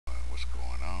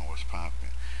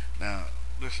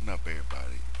listen up,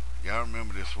 everybody. Y'all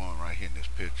remember this one right here in this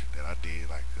picture that I did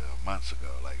like months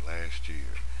ago, like last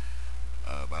year,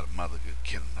 about a mother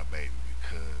killing her baby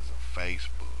because of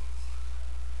Facebook.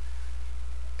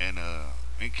 And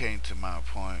it came to my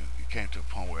point. It came to a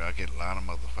point where I get a lot of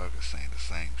motherfuckers saying the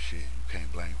same shit. You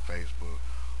can't blame Facebook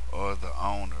or the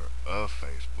owner of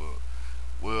Facebook.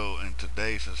 Well, in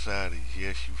today's society,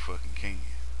 yes, you fucking can.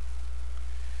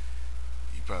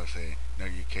 You probably say, no,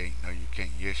 you can't. No, you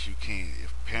can't. Yes, you can.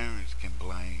 If parents can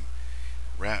blame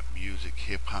rap music,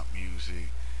 hip hop music,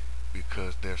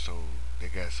 because they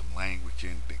got some language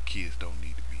in that kids don't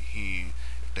need to be hearing.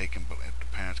 If the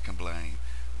parents can blame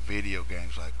video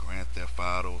games like Grand Theft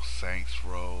Auto, Saints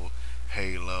Row,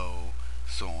 Halo,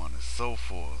 so on and so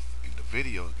forth in the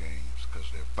video games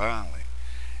because they're violent,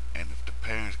 and if the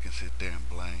parents can sit there and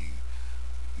blame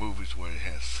movies where it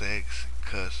has sex,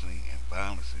 cussing, and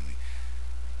violence in it,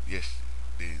 yes,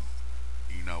 then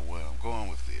you know where I'm going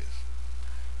with this.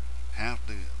 Have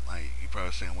to like you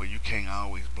probably saying, well, you can't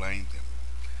always blame them.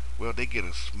 Well, they get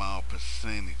a small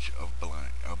percentage of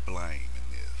blame in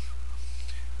this.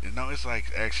 You know, it's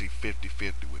like actually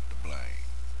 50-50 with the blame.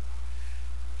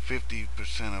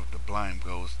 50% of the blame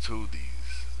goes to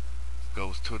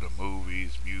the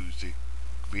movies, music,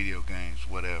 video games,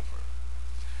 whatever.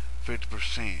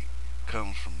 50%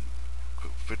 comes from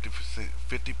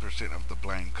 50% of the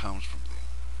blame comes from them.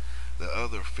 The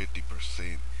other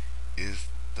 50% is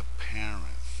the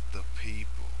parents, the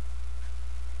people.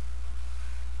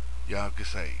 Y'all go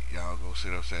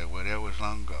sit up and say, well, that was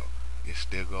long ago. It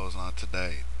still goes on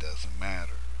today. It doesn't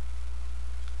matter.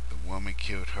 The woman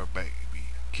killed her baby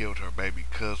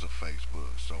because of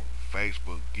Facebook. So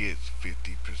Facebook gets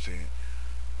 50%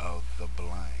 of the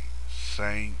blame.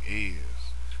 Same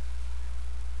is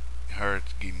her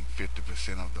getting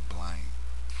 50% of the blame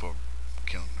for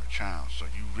killing her child. So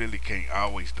you really can't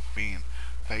always defend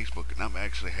Facebook. And I've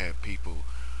actually had people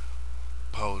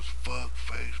post fuck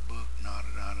Facebook, nah da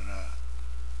da da da.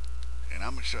 And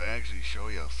I'm gonna actually show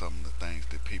y'all some of the things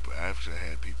that people I actually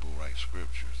had people write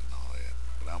scriptures and all that.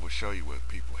 But I will show you what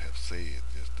people have said.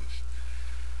 Just this,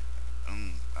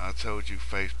 I told you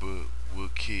Facebook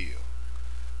will kill,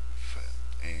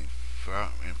 and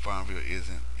Farmville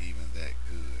isn't even that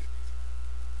good.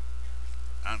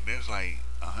 There's like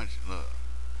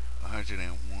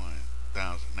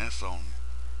 101,000. That's on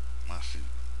my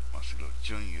little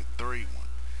Junior 3 one.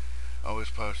 Always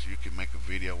posted you can make a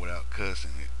video without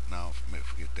cussing it. No,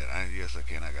 forget that. Yes, I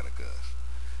can. I gotta cuss.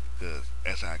 Because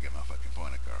that's how I get my fucking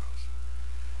point across.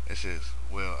 It says,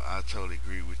 well, I totally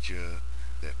agree with you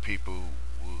that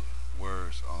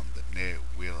words on the net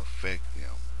will affect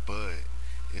them. But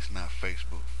it's not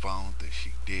Facebook phone that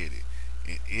she did it.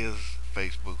 It is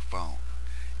Facebook phone.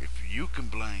 If you can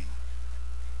blame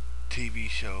TV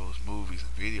shows, movies,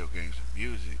 and video games and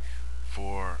music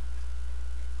for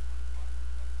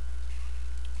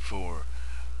for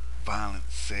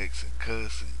violent sex and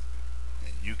cussing,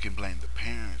 and you can blame the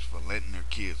parents for letting their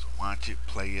kids watch it,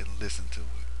 play it, listen to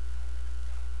it.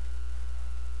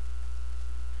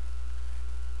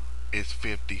 It's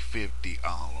 50-50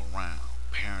 all around.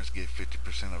 Parents get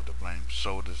 50% of the blame.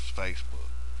 So does Facebook.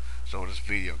 So does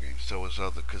video games. So is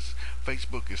other. Because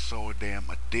Facebook is so damn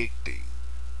addicting.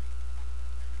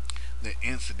 The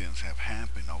incidents have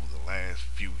happened over the last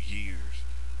few years.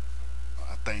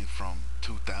 I think from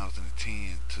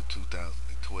 2010 to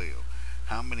 2012.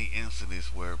 How many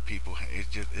incidents where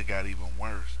it got even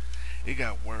worse. It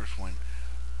got worse when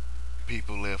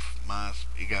people left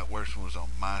it got worse when it was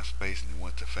on MySpace and it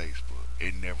went to Facebook.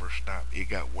 It never stopped. It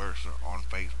got worse on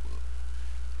Facebook.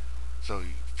 So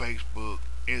Facebook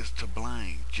is to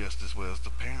blame just as well as the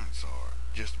parents are.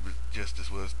 Just as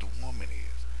well as the woman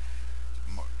is.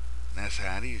 That's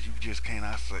how it is. You just can't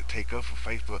take up for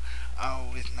Facebook.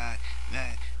 Oh, it's not.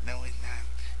 No, no, it's not.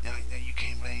 No, no, you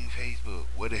can't blame Facebook.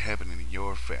 What is happening in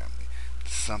your family?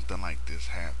 Something like this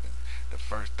happened. The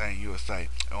first thing you'll say,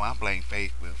 "Oh, I blame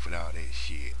Facebook for all that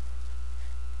shit."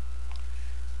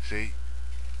 See,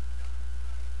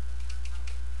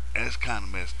 that's kind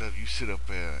of messed up. You sit up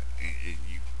there and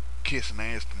you kissing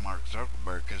ass to Mark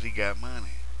Zuckerberg because he got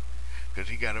money, because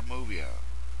he got a movie out.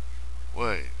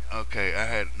 What? Okay,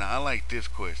 now I like this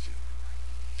question.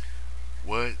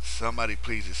 What? Somebody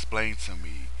please explain to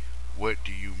me. What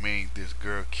do you mean this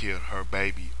girl killed her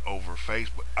baby over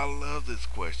Facebook? I love this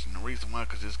question. The reason why,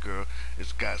 because this girl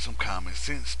has got some common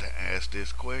sense to ask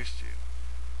this question.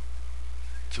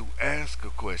 To ask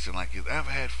a question like this. I've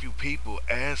had few people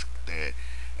ask that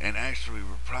and actually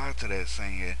reply to that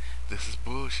saying, this is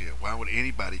bullshit. Why would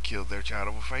anybody kill their child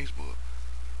over Facebook?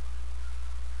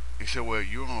 He said, well,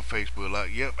 you're on Facebook.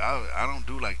 Like, yep, I don't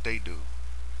do like they do.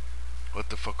 What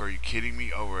the fuck, are you kidding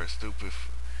me? Over a stupid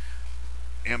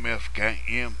MF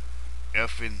game,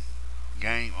 MFing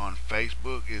game on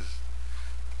Facebook is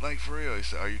like for real.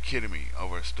 Are you kidding me?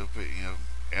 Over a stupid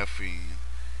MFing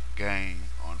game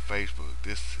on Facebook.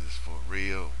 This is for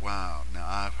real. Wow. Now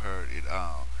I've heard it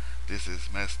all. This is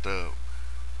messed up.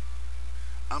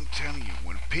 I'm telling you,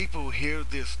 when people hear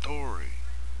this story,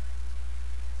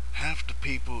 half the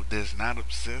people that's not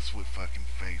obsessed with fucking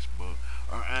Facebook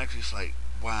are actually just like,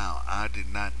 wow, I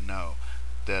did not know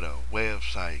that a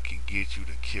website can get you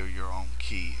to kill your own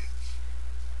kids.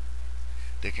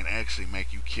 They can actually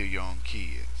make you kill your own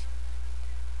kids.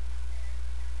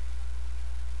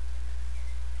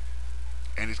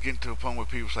 And it's getting to a point where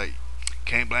people say,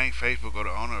 can't blame Facebook or the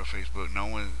owner of Facebook. No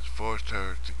one forced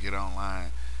her to get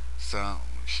online. So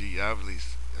she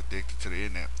obviously addicted to the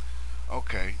internet.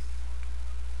 Okay,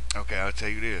 okay, I'll tell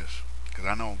you this, because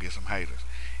I know I'll get some haters.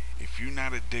 If you're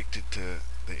not addicted to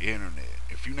the internet,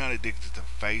 if you're not addicted to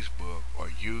Facebook or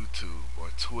YouTube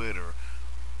or Twitter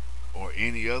or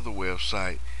any other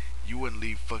website, you wouldn't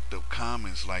leave fucked up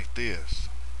comments like this.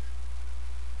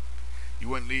 You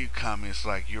wouldn't leave comments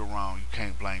like you're wrong, you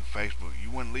can't blame Facebook. You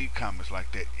wouldn't leave comments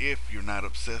like that if you're not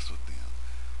obsessed with them.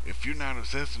 If you're not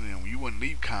obsessed with them, you wouldn't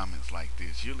leave comments like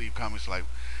this. You leave comments like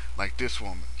this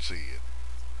woman said.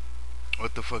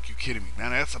 What the fuck, you kidding me? Now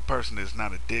that's a person that's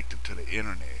not addicted to the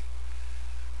internet.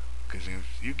 Because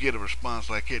if you get a response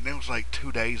like it, and it was like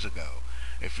 2 days ago.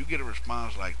 If you get a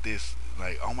response like this,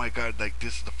 like, oh my god, like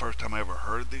this is the first time I ever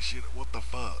heard this shit, what the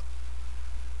fuck?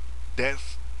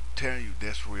 That's telling you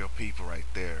that's real people right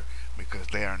there because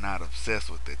they are not obsessed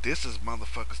with it. This is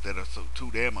motherfuckers that are so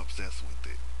too damn obsessed with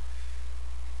it.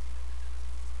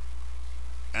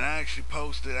 And I actually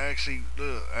posted, I actually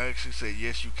said,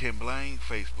 yes, you can blame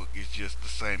Facebook. It's just the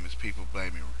same as people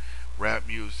blaming rap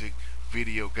music,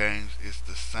 video games. It's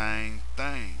the same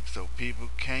thing. So people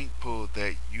can't pull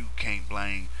that you can't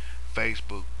blame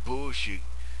Facebook bullshit.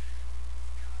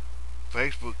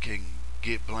 Facebook can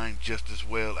get blamed just as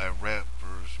well as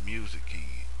rappers' music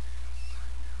can.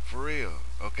 For real.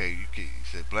 Okay, you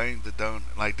said blame the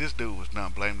donut. Like this dude was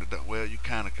not blame the donut. Well, you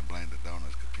kind of can blame the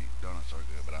donuts because donuts are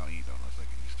good, but I don't eat donuts like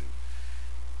I used to.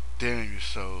 Damn, you're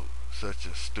such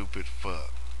a stupid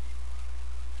fuck.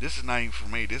 This is not even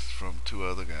from me. This is from two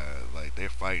other guys. Like they're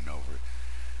fighting over it.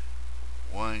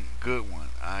 One good one.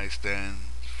 I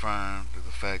stand firm to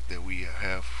the fact that we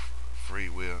have free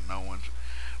will. No one's.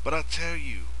 But I tell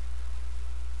you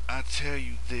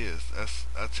this.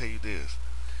 I tell you this.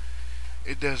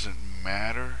 It doesn't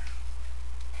matter.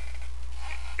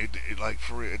 It like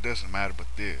for real. It doesn't matter.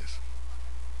 But this.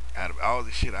 Out of all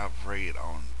the shit I've read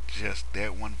on just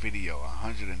that one video,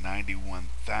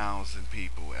 191,000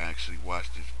 people actually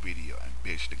watched this video and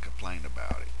bitched and complained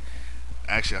about it.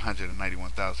 Actually,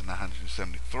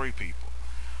 191,973 people.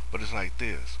 But it's like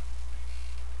this.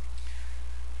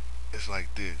 It's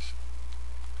like this.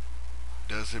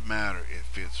 Does it matter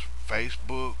if it's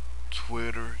Facebook,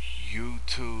 Twitter,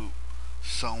 YouTube,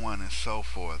 so on and so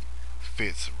forth?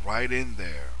 Fits right in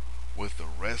there with the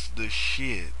rest of the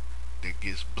shit that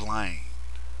gets blamed.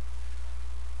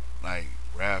 Like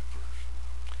rappers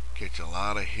catch a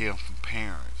lot of hell from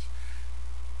parents.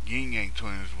 Yin Yang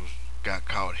Twins got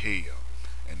caught hell.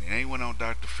 And then they went on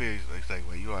Dr. Phil. They say,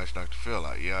 well, you watch Dr. Phil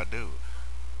out. Yeah, I do.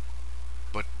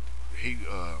 But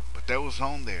but that was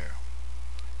on there.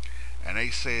 And they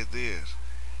said this.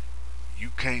 You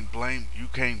can't blame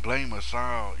us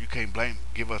all. You can't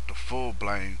give us the full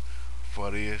blame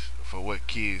for this, for what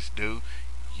kids do.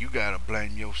 You gotta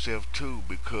blame yourself too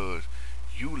because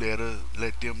you let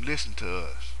them listen to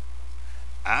us.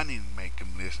 I didn't make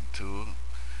them listen to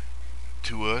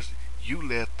us. You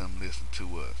let them listen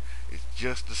to us. It's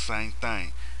just the same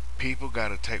thing. People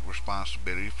gotta take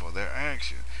responsibility for their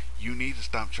action. You need to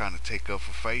stop trying to take up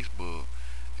for Facebook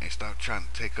and stop trying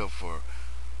to take up for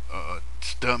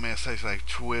dumbass sites like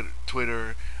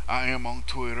Twitter. I am on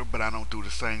Twitter, but I don't do the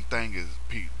same thing as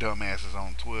dumbasses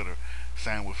on Twitter.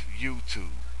 Same with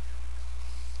YouTube.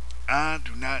 I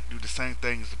do not do the same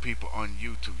thing as the people on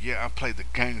YouTube. Yeah, I play the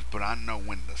games, but I know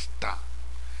when to stop.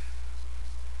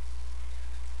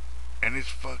 And it's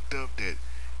fucked up that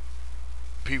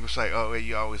people say, "Oh, hey,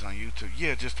 you always on YouTube?"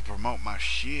 Yeah, just to promote my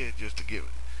shit, just to get.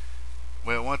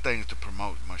 Well, one thing is to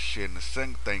promote my shit, and the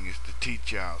second thing is to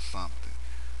teach y'all something.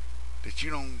 That you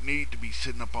don't need to be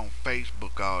sitting up on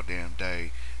Facebook all damn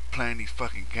day playing these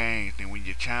fucking games. And when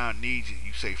your child needs you,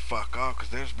 you say fuck off. Because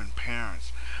there's been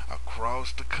parents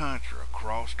across the country,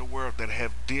 across the world that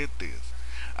have did this.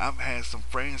 I've had some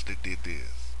friends that did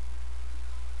this.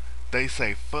 They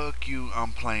say fuck you,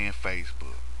 I'm playing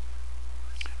Facebook.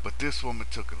 But this woman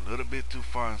took a little bit too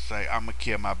far and say, I'm gonna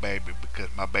kill my baby because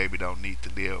my baby don't need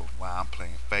to live while I'm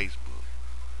playing Facebook.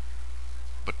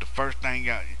 But the first thing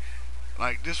y'all,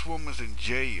 like this woman's in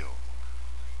jail.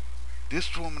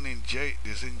 This woman in jail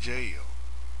is in jail.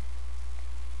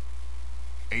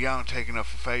 And y'all taking up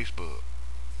for Facebook.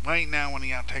 Right now when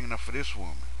y'all taking up for this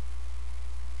woman.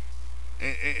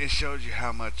 It shows you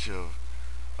how much of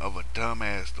a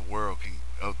dumbass the world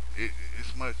can.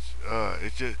 It's much.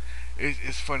 It's just.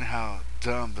 It's funny how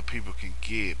dumb the people can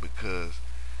get because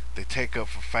they take up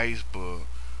for Facebook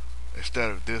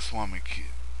instead of this woman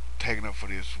taking up for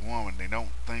this woman. They don't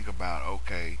think about,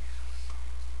 okay,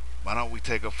 why don't we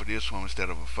take up for this woman instead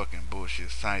of a fucking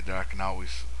bullshit site that I can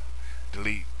always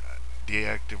delete,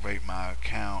 deactivate my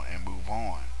account and move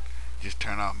on. Just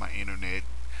turn off my internet.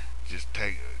 Just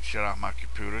shut off my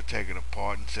computer, take it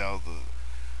apart, and sell the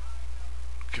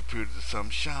computer to some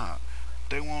shop.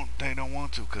 They don't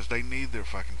want to, because they need their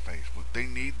fucking Facebook. They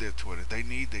need their Twitter. They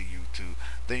need their YouTube.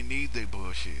 They need their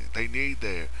bullshit. They need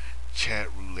their chat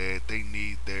roulette. They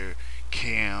need their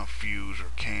Cam Fuse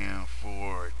or Cam 4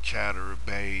 or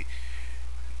Chatterbait.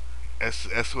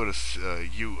 That's what a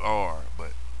you are,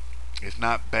 but it's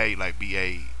not bait like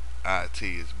B-A-I-T.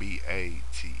 It's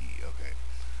B-A-T-E. Okay.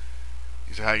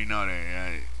 So how you know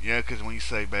that? Yeah, because when you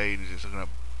say bait, it's just looking up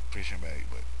fishing bait,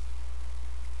 but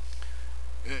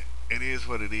it is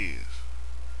what it is.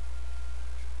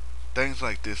 Things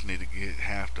like this need to get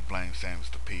half the blame, same as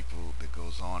the people that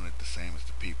goes on it, the same as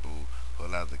the people who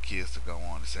allow the kids to go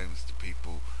on, the same as the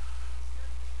people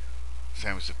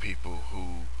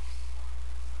who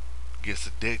gets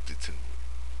addicted to it.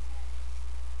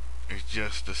 It's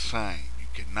just the same. You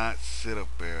cannot sit up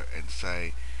there and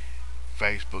say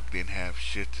Facebook didn't have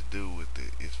shit to do with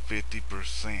it. It's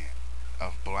 50%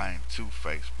 of blame to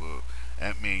Facebook.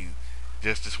 That means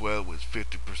just as well as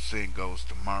 50% goes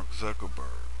to Mark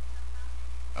Zuckerberg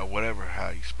or whatever how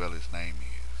you spell his name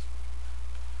is.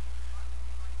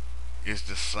 It's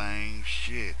the same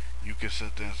shit. You can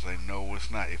sit there and say no, it's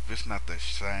not. If it's not the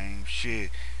same shit,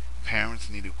 parents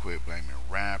need to quit blaming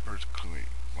rappers, quit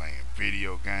blaming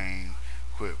video games,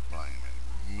 quit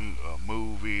blaming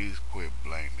movies, quit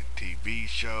blaming TV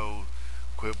shows,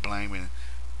 quit blaming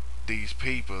these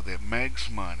people that makes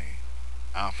money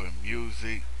off of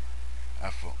music,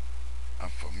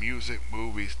 for music,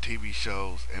 movies, TV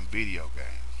shows, and video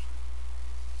games.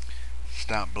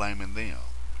 Stop blaming them.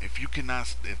 If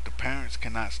the parents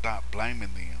cannot stop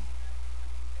blaming them,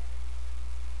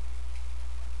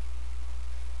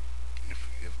 if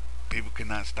people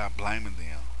cannot stop blaming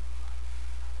them,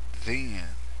 then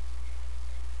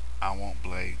I won't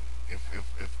blame.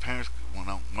 If parents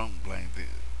won't blame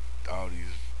all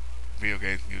these video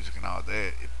games, music, and all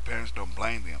that, if parents don't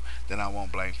blame them, then I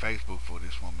won't blame Facebook for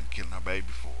this woman killing her baby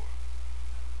for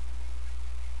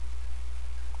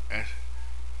her.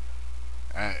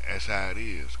 That's how it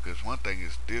is. Because one thing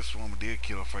is, this woman did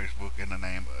kill her Facebook in the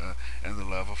name, in the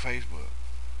love of Facebook.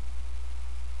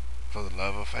 For the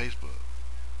love of Facebook.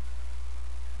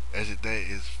 Is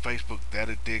Facebook that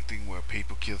addicting where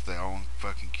people kill their own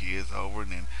fucking kids over,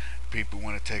 and then people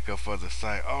want to take up for the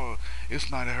site? Oh,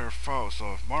 it's not her fault.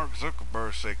 So if Mark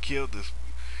Zuckerberg said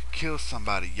kill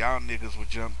somebody, y'all niggas would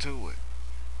jump to it.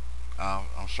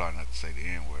 I'm sorry not to say the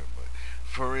N word, but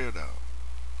for real though,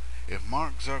 if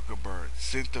Mark Zuckerberg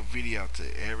sent a video to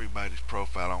everybody's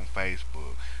profile on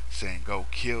Facebook saying go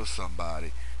kill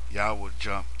somebody, y'all would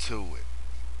jump to it.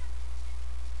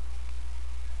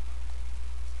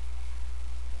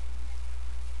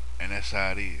 And that's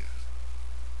how it is.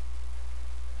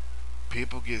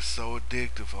 People get so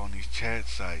addictive on these chat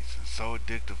sites and so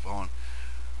addictive on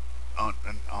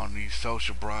these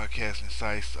social broadcasting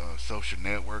sites, social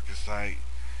networking sites,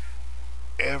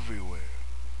 everywhere.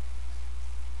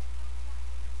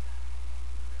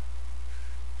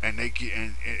 And they get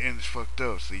and it's fucked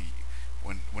up. See,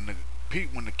 when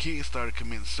the kids started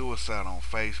committing suicide on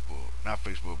Facebook, not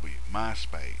Facebook, but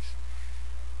MySpace.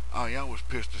 Oh, y'all was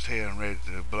pissed as hell and ready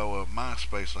to blow up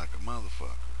MySpace like a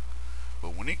motherfucker.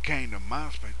 But when it came to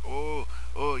MySpace,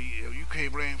 yeah, you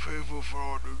can't blame Facebook for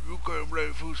all this. You can't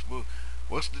blame Facebook.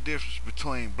 What's the difference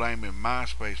between blaming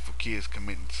MySpace for kids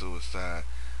committing suicide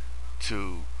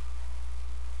to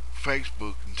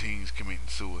Facebook and teens committing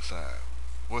suicide?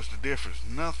 What's the difference?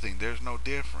 Nothing. There's no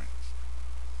difference.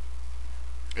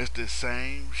 It's the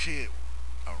same shit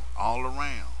all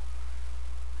around.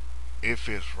 If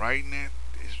it's right in that,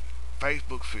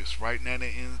 Facebook fits right in that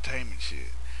entertainment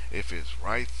shit. If it's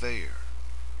right there,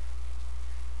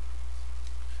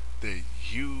 that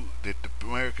the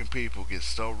American people get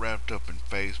so wrapped up in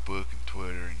Facebook and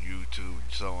Twitter and YouTube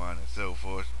and so on and so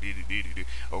forth,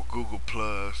 or Google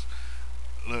Plus,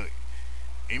 Look,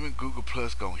 even Google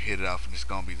Plus gonna hit it off, and it's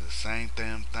gonna be the same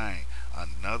damn thing.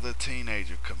 Another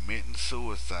teenager committing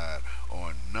suicide,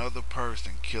 or another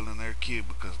person killing their kid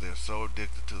because they're so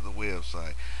addicted to the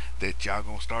website that y'all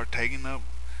gonna start taking up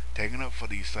for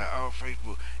these sites. Oh,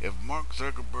 Facebook. If Mark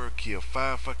Zuckerberg killed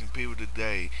 5 fucking people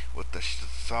today with the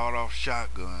sawed-off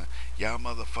shotgun, y'all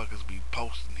motherfuckers be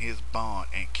posting his bond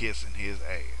and kissing his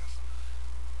ass.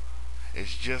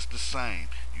 It's just the same.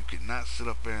 You cannot sit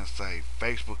up there and say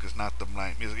Facebook is not the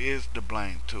blame. It is the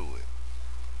blame to it.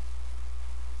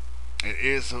 It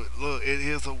is a look. It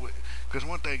is a because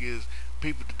one thing is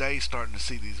people today starting to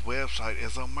see these websites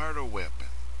as a murder weapon.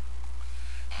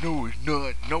 No, it's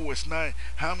not. No, it's not.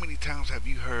 How many times have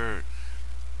you heard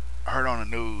on the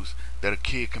news that a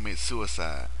kid commits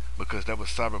suicide because that was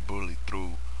cyberbullied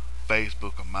through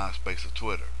Facebook or MySpace or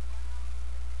Twitter?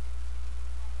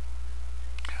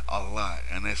 A lot,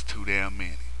 and that's too damn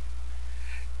many.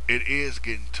 It is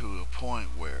getting to a point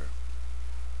where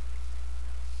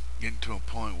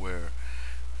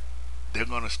they're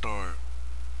gonna start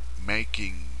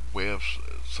making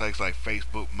websites like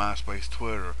Facebook, MySpace,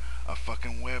 Twitter a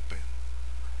fucking weapon.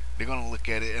 They're gonna look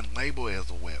at it and label it as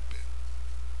a weapon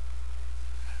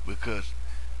because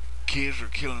kids are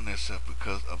killing themselves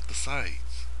because of the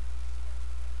sites.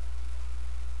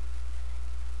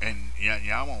 And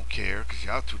y'all won't care because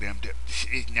y'all too damn.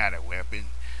 It's not a weapon.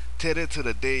 Tell it to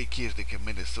the dead kids that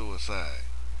committed suicide.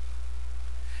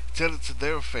 Tell it to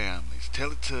their families.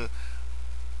 Tell it to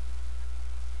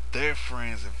their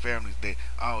friends and families that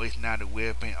it's not a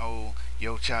weapon. Oh,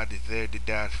 your child deserved to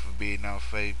die for being off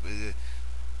faith.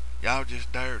 Y'all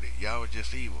just dirty. Y'all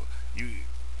just evil.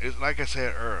 It's like I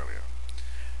said earlier.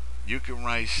 You can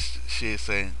write shit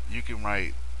saying you can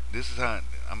write. This is how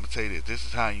I'm gonna tell you this. This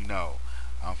is how you know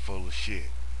I'm full of shit.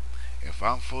 If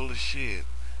I'm full of shit,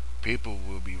 people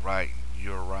will be writing.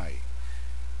 You're right.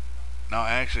 No,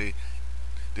 actually,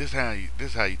 this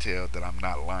is how you tell that I'm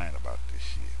not lying about this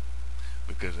shit.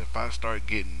 Because if I start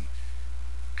getting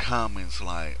comments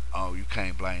like, "Oh, you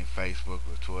can't blame Facebook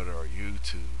or Twitter or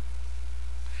YouTube,"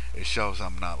 it shows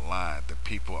I'm not lying. That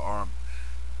people are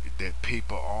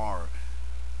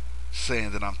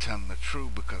saying that I'm telling the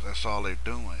truth because that's all they're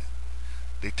doing.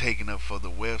 They're taking up for the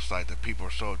website that people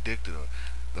are so addicted to.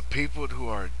 The people who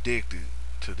are addicted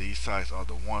to these sites are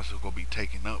the ones who are gonna be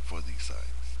taking up for these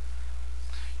sites.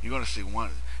 You're gonna see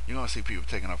one. You're gonna see people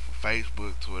taking up for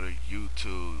Facebook, Twitter,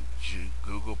 YouTube,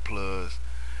 Google Plus,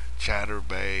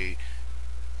 ChatterBay,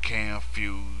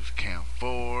 CamFuse,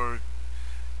 Cam4,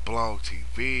 Blog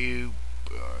TV,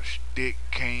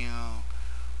 StickCam,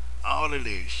 all of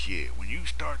that shit. When you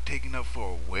start taking up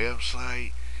for a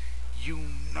website, you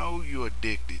know you're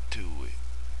addicted to it.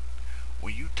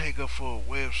 When you take up for a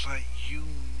website, you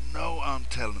know I'm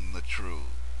telling the truth.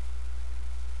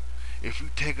 If you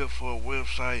take up for a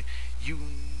website, you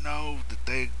know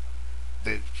that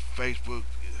Facebook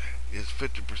is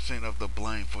 50% of the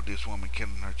blame for this woman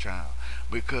killing her child.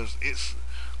 Because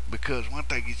one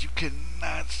thing is you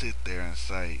cannot sit there and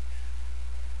say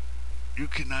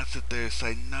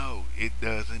no, it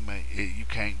doesn't make it, you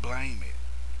can't blame it.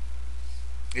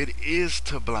 It is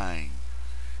to blame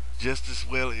just as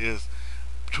well as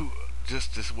to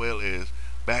just as well as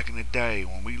back in the day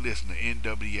when we listened to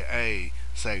NWA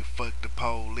say fuck the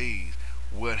police.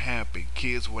 What happened?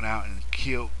 Kids went out and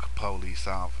killed police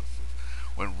officers.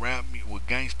 When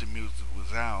gangster music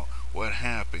was out, what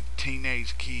happened?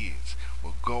 Teenage kids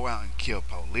will go out and kill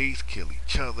police, kill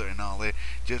each other, and all that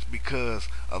just because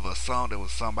of a song that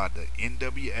was sung by the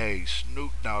NWA,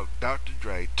 Snoop Dogg, Dr.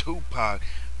 Dre, Tupac,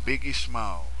 Biggie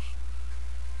Smalls,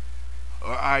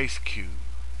 or Ice Cube.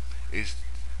 It's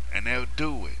and they'll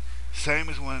do it. Same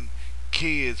as when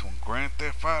Grand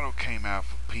Theft Auto came out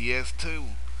for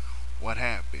PS2. What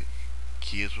happened?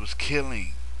 Kids was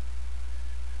killing.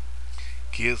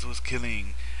 Kids was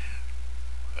killing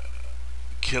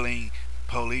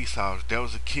police officers. There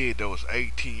was a kid that was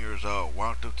 18 years old,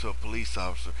 walked up to a police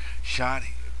officer,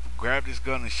 grabbed his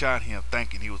gun and shot him,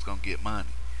 thinking he was gonna get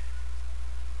money.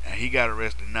 And he got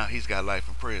arrested. Now he's got life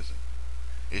in prison.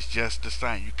 It's just the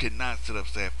same. You cannot sit up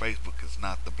and say Facebook is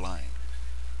not the blame.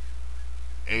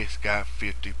 It's got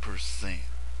 50%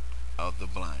 of the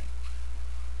blame.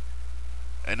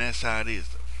 And that's how it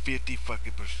is. 50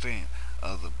 fucking percent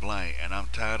of the blame. And I'm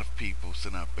tired of people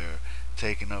sitting up there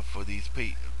taking up for these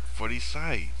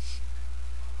sites.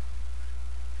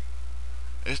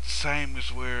 It's the same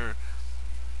as where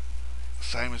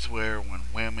when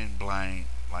women blame,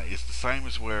 like it's the same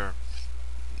as where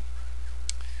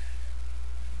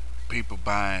people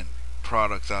buying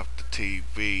products off the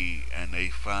TV and they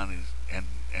finally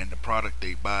and the product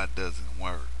they buy doesn't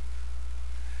work.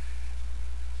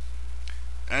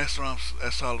 That's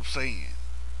all I'm saying.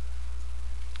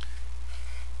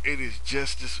 It is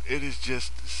just this. It is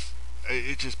just.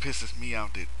 It just pisses me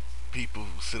out that people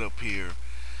who sit up here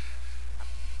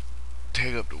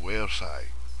take up the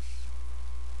website.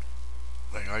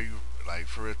 Like, are you like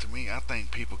for real? To me, I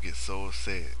think people get so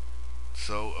upset,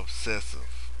 so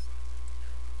obsessive,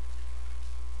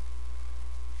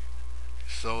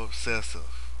 so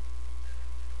obsessive.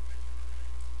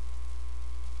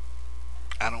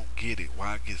 I don't get it.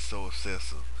 Why I get so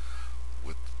obsessive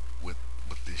with with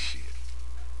with this shit.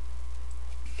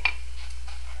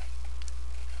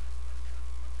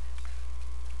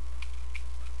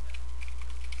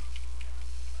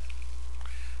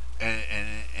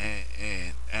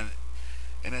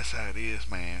 And that's how it is,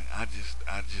 man. I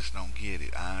just don't get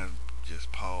it. I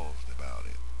just paused about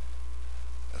it.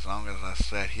 As long as I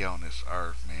sat here on this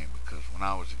earth, man, because when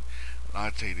I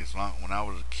tell you this, when I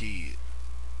was a kid,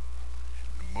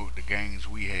 the games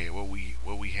we had, what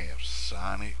we have,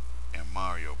 Sonic and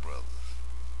Mario Brothers.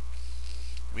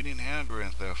 We didn't have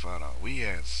Grand Theft Auto. We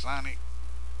had Sonic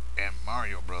and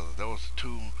Mario Brothers. Those were the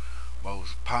two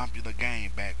most popular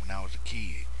games back when I was a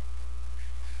kid.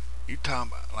 You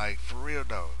talking about like for real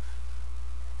though?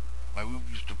 Like we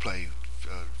used to play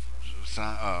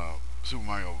uh, Super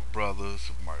Mario Brothers,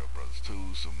 Super Mario Brothers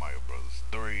 2, Super Mario Brothers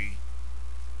 3,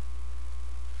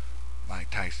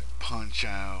 Mike Tyson Punch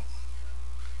Out,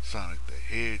 Sonic the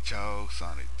Hedgehog,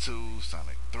 Sonic 2,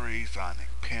 Sonic 3, Sonic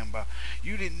Pinball.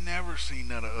 You didn't never see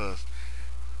none of us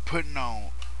putting on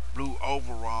blue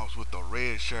overalls with the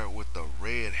red shirt, with the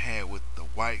red hat, with the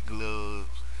white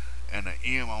gloves, and an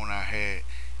M on our head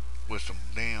with some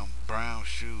damn brown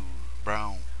shoes,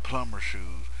 brown plumber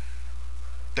shoes,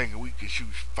 thinking we could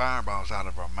shoot fireballs out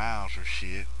of our mouths or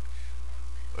shit,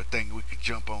 or thinking we could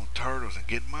jump on turtles and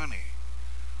get money,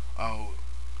 or,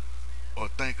 or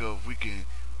think of we can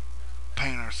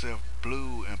paint ourselves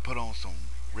blue and put on some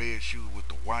red shoes with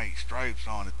the white stripes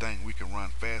on and think we can run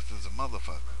fast as a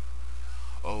motherfucker.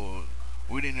 Or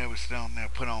we didn't ever sit down there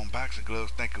put on boxing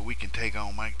gloves thinking we can take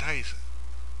on Mike Tyson.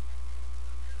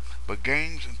 But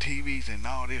games and TVs and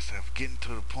all this have getting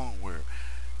to the point where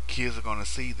kids are gonna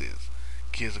see this.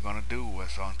 Kids are gonna do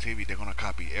what's on TV. They're gonna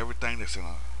copy everything that's in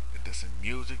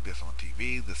music, that's on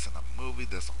TV, that's in a movie,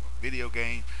 that's on a video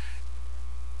game,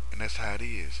 and that's how it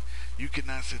is. You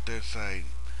cannot sit there and say,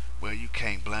 "Well, you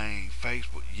can't blame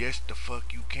Facebook." Yes, the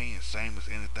fuck you can. Same as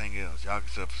anything else. Y'all can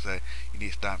sit up and say you need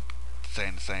to stop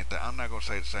saying the same thing. I'm not gonna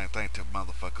say the same thing till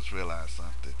motherfuckers realize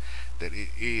something. That it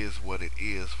is what it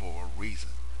is for a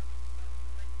reason.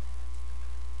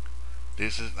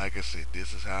 This is like I said.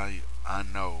 This is how I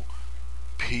know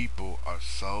people are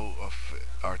so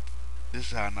are. This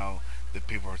is how I know that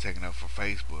people are taking up for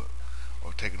Facebook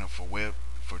or taking up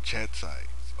for chat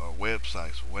sites or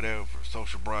websites or whatever,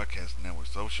 social broadcasting network,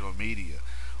 social media,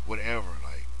 whatever.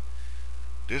 Like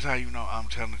this is how you know I'm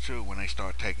telling the truth when they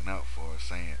start taking up for it,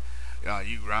 saying, "Yo,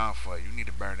 you wrong for it. You need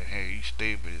to burn the hair. You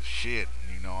stupid as shit."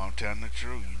 And you know I'm telling the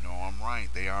truth. You know I'm right.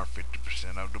 They are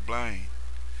 50% of the blame,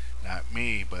 not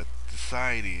me, but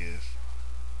society is.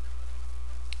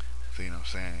 See what I'm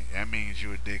saying? That means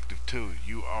you're addicted too.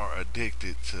 You are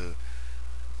addicted to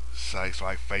sites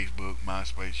like Facebook,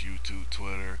 MySpace, YouTube,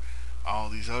 Twitter, all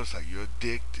these other sites. You're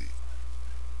addicted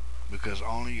because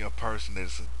only a person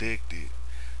that's addicted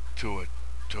to a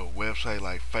to a website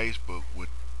like Facebook would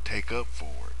take up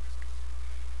for it.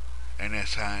 And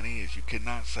that's how it is. You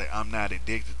cannot say I'm not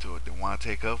addicted to it. Then why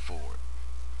take up for it?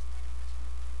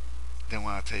 Then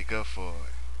why take up for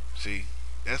it? See,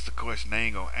 that's the question they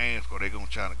ain't gonna ask, or they gonna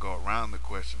try to go around the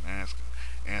question, and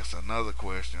answer another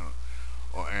question,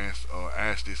 or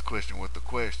ask this question with the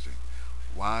question.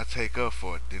 Why take up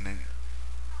for it?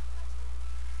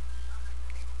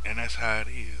 And that's how it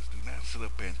is. Do not sit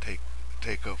up there and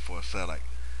take up for a site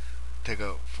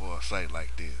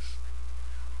like this.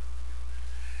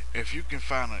 If you can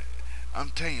find a, I'm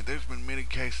telling you, there's been many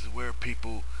cases where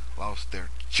people lost their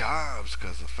jobs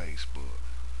because of Facebook.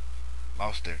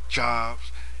 Lost their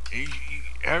jobs.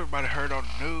 Everybody heard on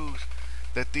the news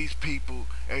that these people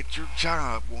at your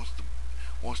job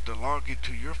wants to log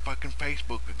into your fucking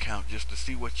Facebook account just to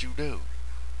see what you do.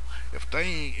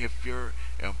 If your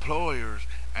employers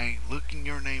ain't looking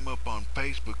your name up on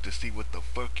Facebook to see what the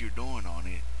fuck you're doing on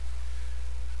it,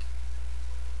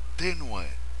 then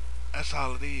what? That's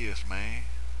all it is, man.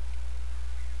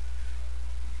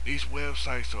 These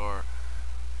websites are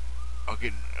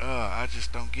getting. I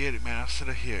just don't get it, man. I sit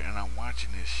here and I'm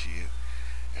watching this shit,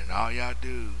 and all y'all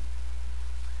do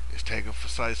is take up for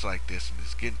sites like this, and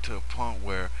it's getting to a point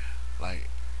where, like,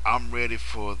 I'm ready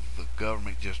for the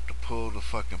government just to pull the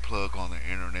fucking plug on the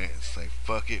internet and say,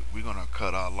 fuck it, we're gonna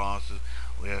cut our losses.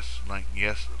 let's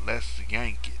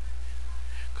yank it.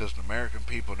 Because the American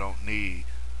people don't need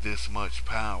this much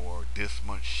power or this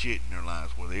much shit in their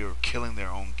lives where they are killing their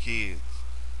own kids.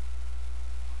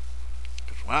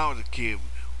 Because when I was a kid,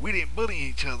 we didn't bully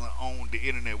each other on the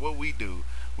internet. What we do,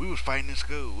 we was fighting in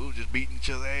school. We was just beating each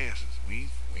other's asses. We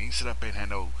ain't sit up and had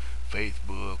no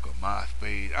Facebook or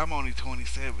MySpace. I'm only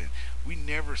 27. We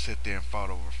never sit there and fought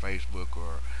over Facebook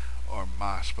or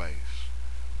MySpace.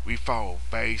 We fought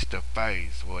face to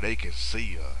face where they can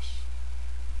see us.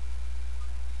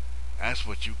 That's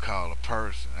what you call a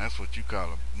person. That's what you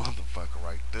call a motherfucker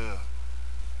right there.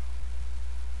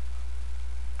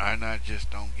 I just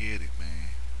don't get it, man.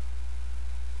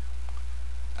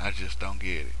 I just don't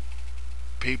get it.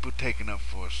 People taking up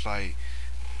for a site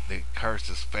that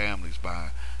curses families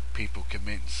by people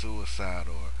committing suicide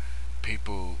or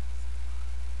people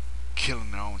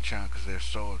killing their own child because they're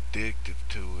so addicted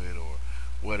to it or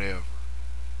whatever.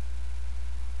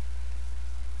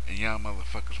 And y'all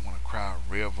motherfuckers want to cry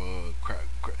a river,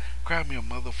 cry me a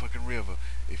motherfucking river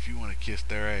if you want to kiss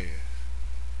their ass.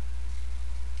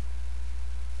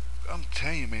 I'm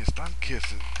telling you, man, stop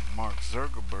kissing Mark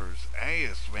Zuckerberg's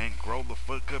ass, man. Grow the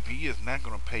fuck up. He is not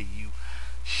gonna pay you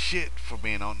shit for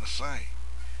being on the site.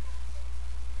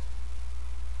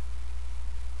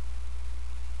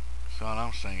 That's all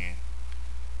I'm saying.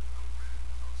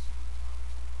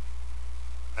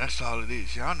 That's all it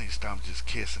is. Y'all need to stop just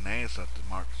kissing ass up to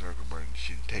Mark Zuckerberg and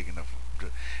shit and taking up.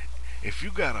 If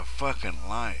you got a fucking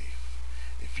life,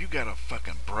 if you got a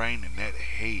fucking brain in that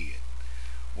head,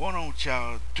 why don't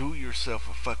y'all do yourself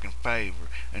a fucking favor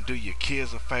and do your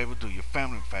kids a favor, do your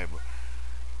family a favor?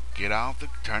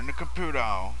 Turn the computer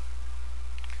off,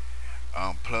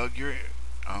 unplug your,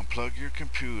 unplug your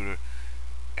computer,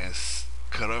 and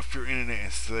cut off your internet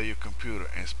and sell your computer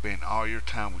and spend all your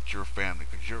time with your family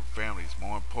because your family is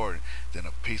more important than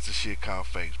a piece of shit called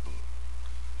Facebook.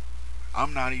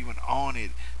 I'm not even on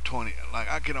it 20. Like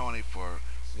I get on it for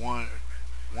one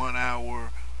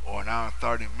hour or an hour and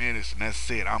 30 minutes, and that's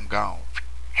it. I'm gone.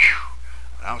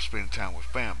 And I'm spending time with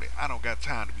family. I don't got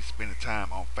time to be spending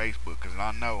time on Facebook because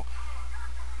I know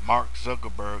Mark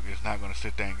Zuckerberg is not going to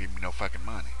sit there and give me no fucking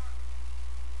money.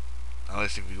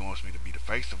 Unless if he wants me to be the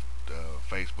face of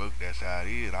Facebook, that's how it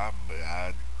is. I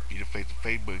be the face of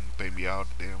Facebook and pay me all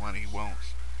the damn money he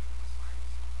wants.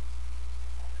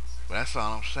 But that's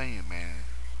all I'm saying, man.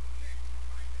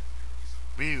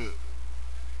 We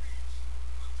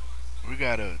we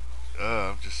gotta.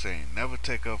 I'm just saying, never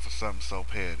take up for something so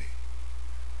petty.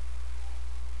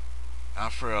 I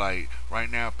feel like right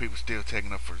now people still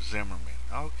taking up for Zimmerman.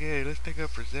 Okay, let's take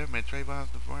up for Zimmerman. Trayvon's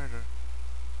the murder.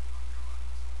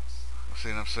 See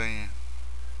what I'm saying?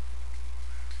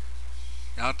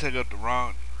 Y'all take up the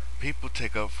wrong. People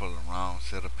take up for the wrong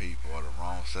set of people or the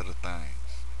wrong set of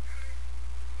things.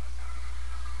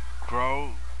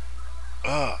 Grow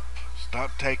up.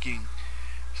 Stop taking.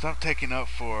 Stop taking up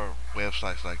for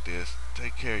websites like this.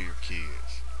 Take care of your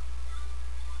kids.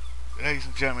 Ladies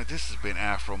and gentlemen, this has been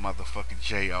Afro motherfucking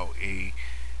JOE.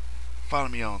 Follow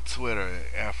me on Twitter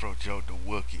at Afro Joe the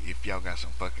Wookie if y'all got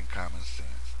some fucking common sense.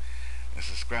 And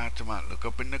subscribe to my. Look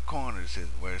up in the corner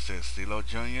where it says CeeLo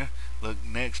Jr. Look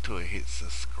next to it, hit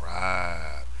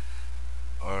subscribe.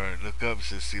 Or look up, it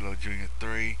says CeeLo Jr.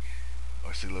 3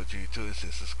 or CeeLo Jr. 2. It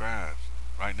says subscribe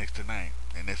right next to name.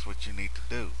 And that's what you need to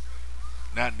do.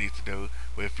 Not need to do,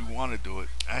 but if you want to do it,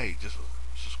 hey, just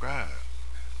subscribe.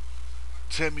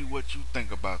 Tell me what you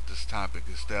think about this topic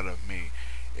instead of me.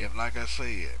 If, like I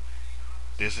said,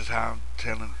 this is how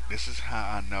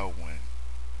I know when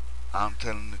I'm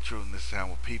telling the truth, and this is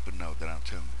how people know that I'm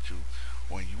telling the truth.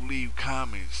 When you leave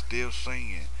comments still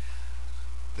saying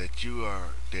that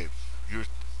you're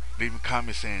leaving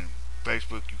comments saying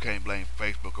Facebook, you can't blame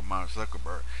Facebook or Mark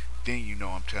Zuckerberg, then you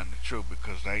know I'm telling the truth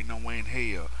because there ain't no way in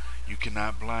hell you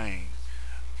cannot blame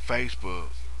Facebook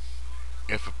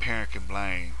if a parent can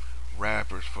blame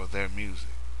rappers for their music.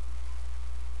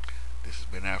 This has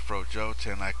been Afro Joe,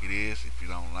 telling like it is. If you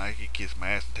don't like it, kiss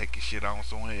my ass and take your shit on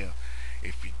somewhere.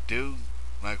 If you do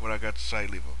like what I got to say,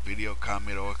 leave a video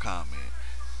comment or a comment.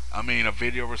 I mean a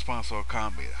video response or a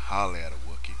comment. Holla at a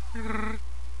Wookie.